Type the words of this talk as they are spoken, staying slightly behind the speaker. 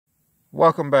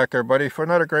Welcome back, everybody, for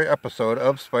another great episode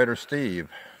of Spider Steve.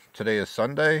 Today is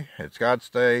Sunday, it's God's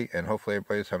Day, and hopefully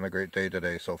everybody's having a great day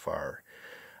today so far.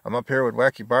 I'm up here with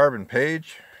Wacky Barb and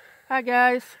Paige. Hi,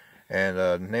 guys. And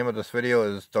the name of this video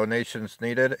is Donations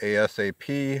Needed,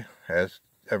 ASAP. As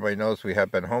everybody knows, we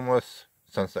have been homeless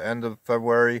since the end of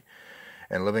February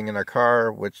and living in a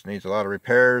car which needs a lot of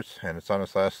repairs, and it's on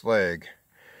its last leg.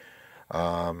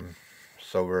 So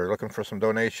we're looking for some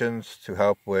donations to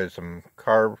help with some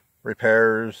car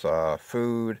repairs,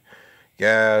 food,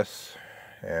 gas,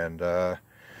 and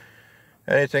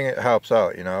anything that helps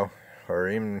out, you know, or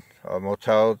even a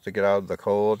motel to get out of the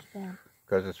cold,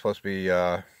 because it's supposed to be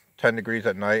 10 degrees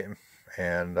at night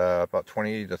and about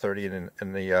 20 to 30 in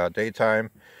the daytime.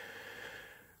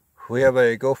 We have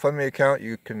a GoFundMe account.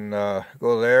 You can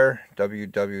go there,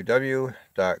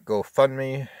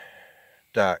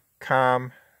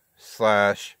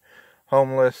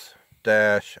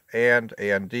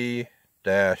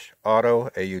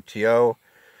 AUTO.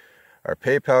 Our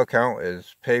PayPal account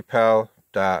is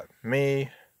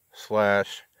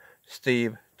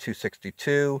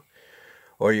paypal.me/Steve262.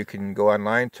 Or you can go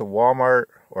online to Walmart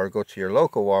or go to your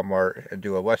local Walmart and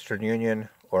do a Western Union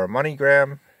or a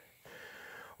MoneyGram.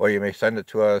 Or you may send it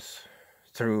to us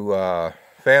through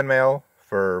fan mail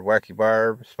for Wacky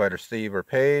Barb, Spider Steve, or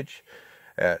Paige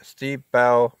at Steve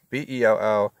Bell,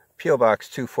 Bell, P.O. Box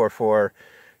 244,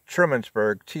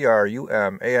 Trumansburg,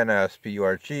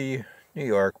 Trumansburg, New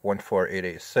York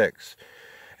 14886.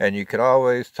 And you can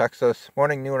always text us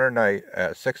morning, noon, or night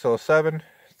at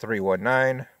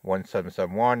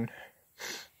 607-319-1771.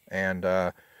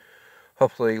 And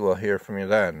hopefully we'll hear from you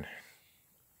then.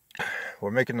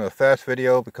 We're making a fast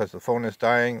video because the phone is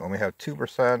dying, only have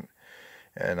 2%,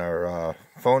 and our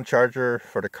phone charger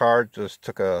for the car just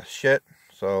took a shit,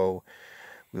 so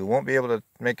we won't be able to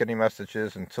make any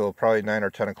messages until probably 9 or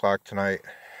 10 o'clock tonight.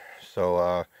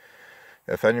 So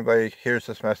if anybody hears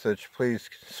this message, please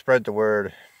spread the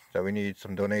word that we need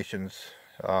some donations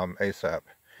ASAP.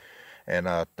 And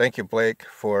thank you, Blake,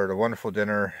 for the wonderful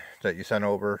dinner that you sent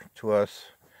over to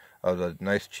us, of the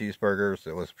nice cheeseburgers.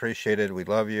 It was appreciated. We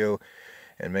love you,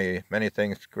 and may many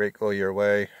things great go your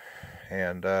way.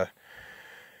 And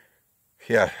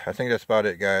yeah, I think that's about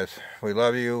it, guys. We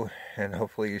love you, and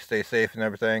hopefully you stay safe and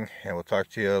everything, and we'll talk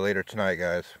to you later tonight,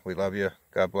 guys. We love you.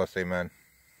 God bless. Amen.